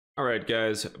Alright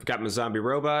guys, I've got my zombie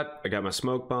robot, I got my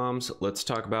smoke bombs. Let's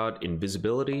talk about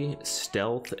invisibility,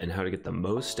 stealth, and how to get the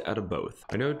most out of both.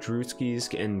 I know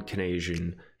Drewskis and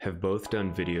Canadian have both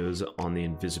done videos on the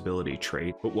invisibility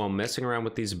trait, but while messing around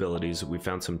with these abilities, we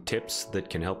found some tips that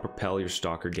can help propel your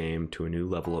stalker game to a new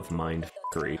level of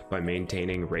mindfuckery by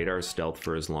maintaining radar stealth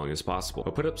for as long as possible.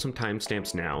 I'll put up some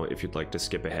timestamps now if you'd like to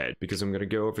skip ahead, because I'm going to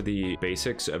go over the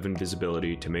basics of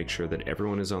invisibility to make sure that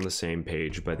everyone is on the same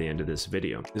page by the end of this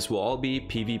video. This will all be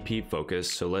PvP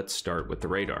focused, so let's start with the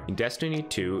radar. In Destiny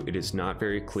 2, it is not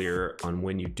very clear on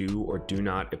when you do or do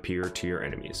not appear to your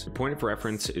enemies. The point of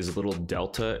reference is a little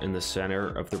delta in the center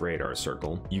of the radar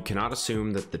circle. You cannot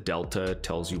assume that the delta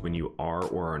tells you when you are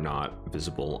or are not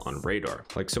visible on radar.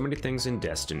 Like so many things in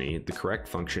Destiny, the correct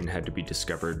function had to be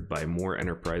discovered by more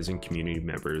enterprising community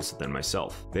members than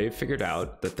myself. They've figured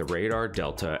out that the radar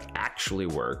delta actually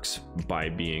works by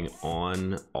being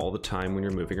on all the time when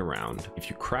you're moving around. If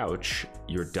you crouch,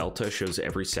 your delta shows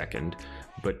every second,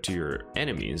 but to your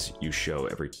enemies, you show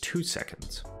every 2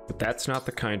 seconds. But that's not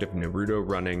the kind of Naruto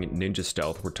running ninja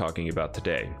stealth we're talking about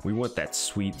today. We want that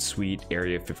sweet, sweet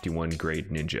Area 51 grade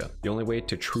ninja. The only way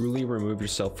to truly remove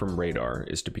yourself from radar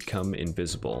is to become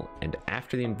invisible, and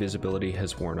after the invisibility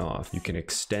has worn off, you can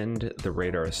extend the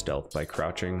radar stealth by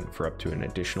crouching for up to an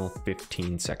additional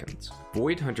 15 seconds.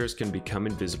 Void hunters can become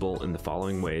invisible in the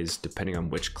following ways depending on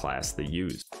which class they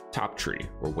use. Top Tree,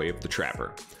 or Way of the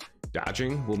Trapper.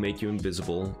 Dodging will make you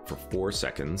invisible for 4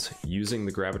 seconds. Using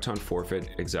the Graviton Forfeit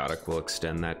exotic will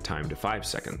extend that time to 5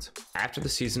 seconds. After the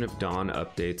Season of Dawn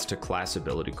updates to class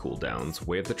ability cooldowns,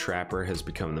 Way of the Trapper has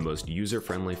become the most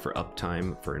user-friendly for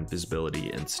uptime for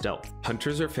invisibility and stealth.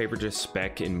 Hunters are favored to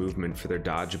spec in movement for their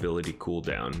dodge ability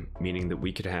cooldown, meaning that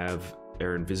we could have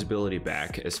their invisibility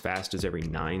back as fast as every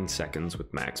 9 seconds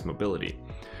with max mobility.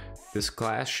 This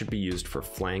class should be used for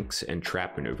flanks and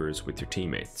trap maneuvers with your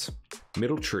teammates.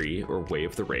 Middle Tree, or Way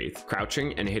of the Wraith.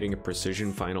 Crouching and hitting a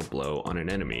precision final blow on an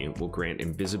enemy will grant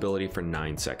invisibility for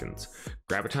 9 seconds.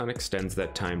 Graviton extends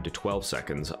that time to 12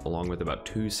 seconds, along with about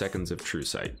 2 seconds of true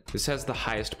sight. This has the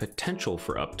highest potential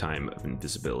for uptime of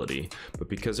invisibility, but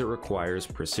because it requires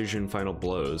precision final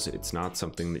blows, it's not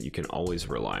something that you can always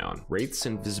rely on. Wraith's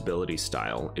invisibility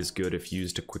style is good if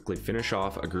used to quickly finish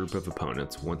off a group of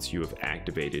opponents once you have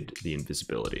activated the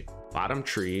invisibility. Bottom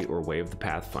Tree, or Way of the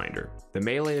Pathfinder. The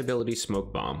melee ability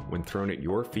Smoke Bomb, when thrown at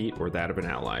your feet or that of an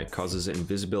ally, causes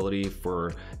invisibility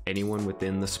for anyone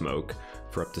within the smoke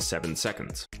for up to 7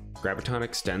 seconds. Graviton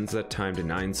extends that time to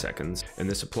 9 seconds, and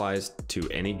this applies to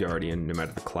any Guardian no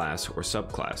matter the class or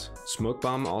subclass. Smoke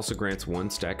Bomb also grants 1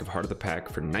 stack of Heart of the Pack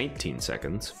for 19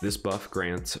 seconds. This buff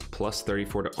grants plus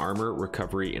 34 to armor,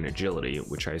 recovery, and agility,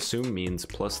 which I assume means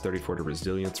plus 34 to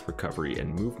resilience, recovery,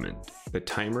 and movement. The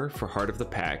timer for Heart of the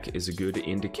Pack is a good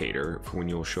indicator for when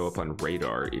you'll show up on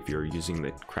radar if you're using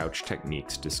the crouch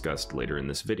techniques discussed later in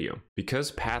this video.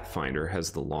 Because Pathfinder has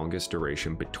the longest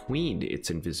duration between its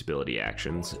invisibility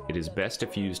actions, it is best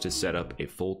if used to set up a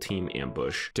full team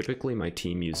ambush. Typically my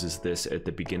team uses this at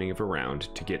the beginning of a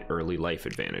round to get early life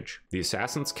advantage. The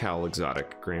Assassin's Cowl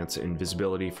exotic grants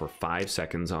invisibility for 5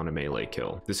 seconds on a melee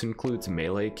kill. This includes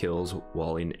melee kills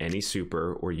while in any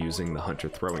super or using the hunter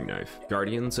throwing knife.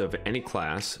 Guardians of any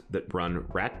class that run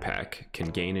Rat Pack can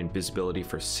gain invisibility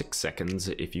for 6 seconds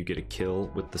if you get a kill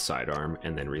with the sidearm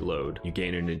and then reload. You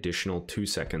gain an additional 2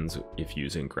 seconds if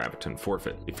using Graviton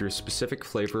Forfeit. If your specific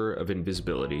flavor of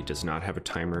invisibility does not have a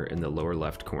timer in the lower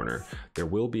left corner, there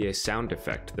will be a sound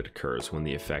effect that occurs when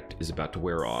the effect is about to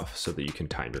wear off so that you can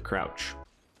time your crouch.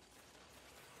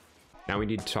 Now we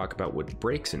need to talk about what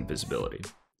breaks invisibility.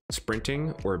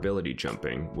 Sprinting or ability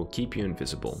jumping will keep you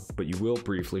invisible, but you will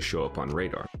briefly show up on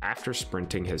radar. After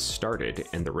sprinting has started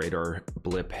and the radar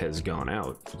blip has gone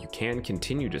out, you can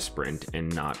continue to sprint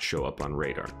and not show up on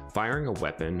radar. Firing a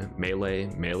weapon, melee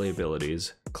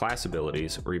abilities, class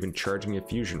abilities, or even charging a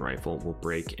fusion rifle will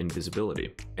break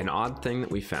invisibility. An odd thing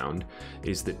that we found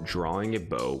is that drawing a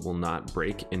bow will not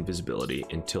break invisibility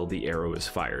until the arrow is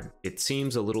fired. It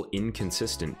seems a little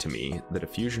inconsistent to me that a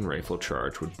fusion rifle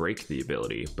charge would break the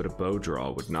ability, but a bow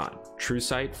draw would not. True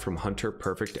Sight from Hunter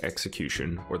Perfect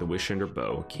Execution or the Wishender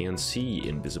Bow can see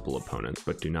invisible opponents,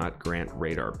 but do not grant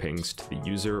radar pings to the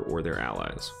user or their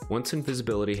allies. Once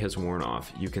invisibility has worn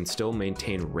off, you can still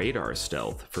maintain radar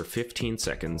stealth for 15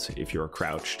 seconds if you are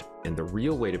crouched, and the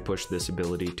real way to push this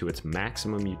ability to its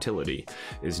maximum utility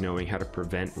is knowing how to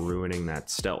prevent ruining that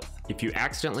stealth. If you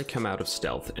accidentally come out of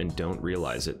stealth and don't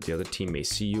realize it, the other team may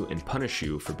see you and punish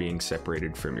you for being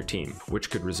separated from your team,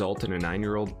 which could result in a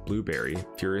 9-year-old Blueberry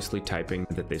furiously typing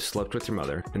that they've slept with your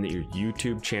mother and that your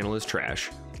YouTube channel is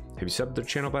trash. Have you subbed to the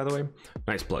channel, by the way?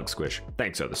 Nice plug, Squish.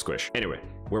 Thanks, other Squish. Anyway,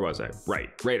 Where was I? Right,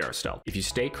 radar stealth. If you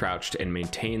stay crouched and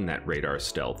maintain that radar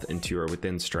stealth until you are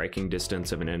within striking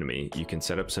distance of an enemy, you can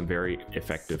set up some very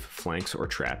effective flanks or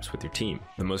traps with your team.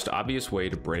 The most obvious way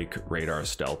to break radar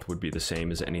stealth would be the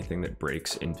same as anything that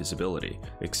breaks invisibility,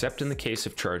 except in the case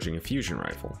of charging a fusion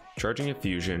rifle. Charging a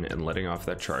fusion and letting off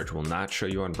that charge will not show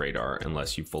you on radar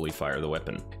unless you fully fire the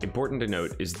weapon. Important to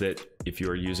note is that if you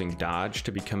are using dodge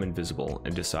to become invisible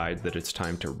and decide that it's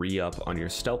time to re-up on your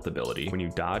stealth ability, when you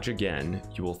dodge again,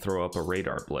 you will throw up a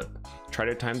radar blip. Try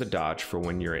to time the dodge for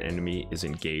when your enemy is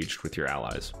engaged with your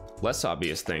allies. Less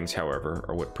obvious things, however,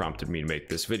 are what prompted me to make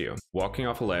this video. Walking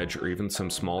off a ledge or even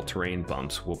some small terrain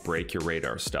bumps will break your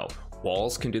radar stealth.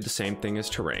 Walls can do the same thing as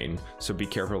terrain, so be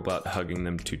careful about hugging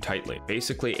them too tightly.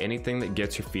 Basically, anything that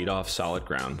gets your feet off solid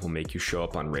ground will make you show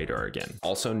up on radar again.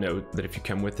 Also note that if you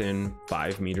come within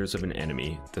 5 meters of an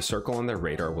enemy, the circle on their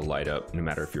radar will light up no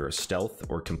matter if you're stealth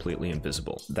or completely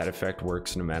invisible. That effect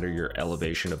works no matter your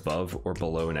elevation above or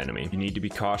below an enemy. You need to be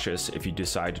cautious if you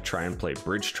decide to try and play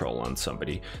bridge troll on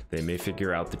somebody. They may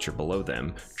figure out that you're below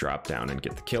them, drop down, and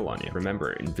get the kill on you.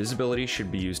 Remember, invisibility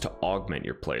should be used to augment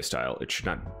your playstyle. It should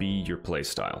not be your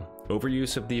playstyle.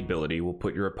 Overuse of the ability will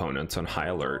put your opponents on high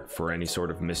alert for any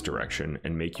sort of misdirection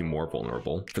and make you more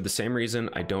vulnerable. For the same reason,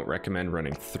 I don't recommend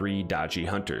running 3 dodgy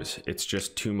hunters. It's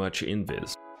just too much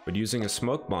invis. But using a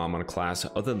smoke bomb on a class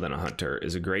other than a hunter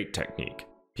is a great technique.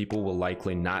 People will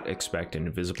likely not expect an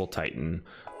invisible titan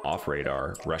off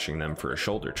radar rushing them for a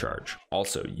shoulder charge.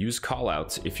 Also, use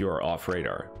callouts if you are off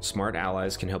radar. Smart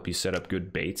allies can help you set up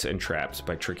good baits and traps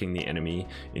by tricking the enemy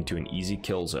into an easy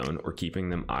kill zone or keeping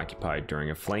them occupied during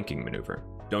a flanking maneuver.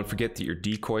 Don't forget that your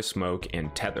decoy smoke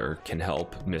and tether can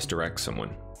help misdirect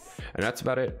someone. And that's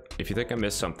about it. If you think I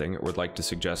missed something or would like to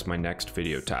suggest my next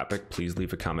video topic, please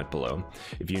leave a comment below.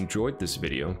 If you enjoyed this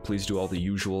video, please do all the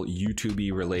usual YouTube-y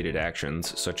related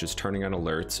actions, such as turning on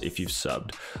alerts if you've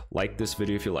subbed, like this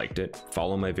video if you liked it,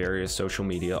 follow my various social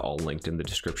media, all linked in the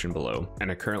description below,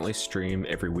 and I currently stream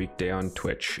every weekday on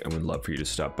Twitch and would love for you to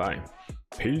stop by.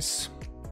 Peace!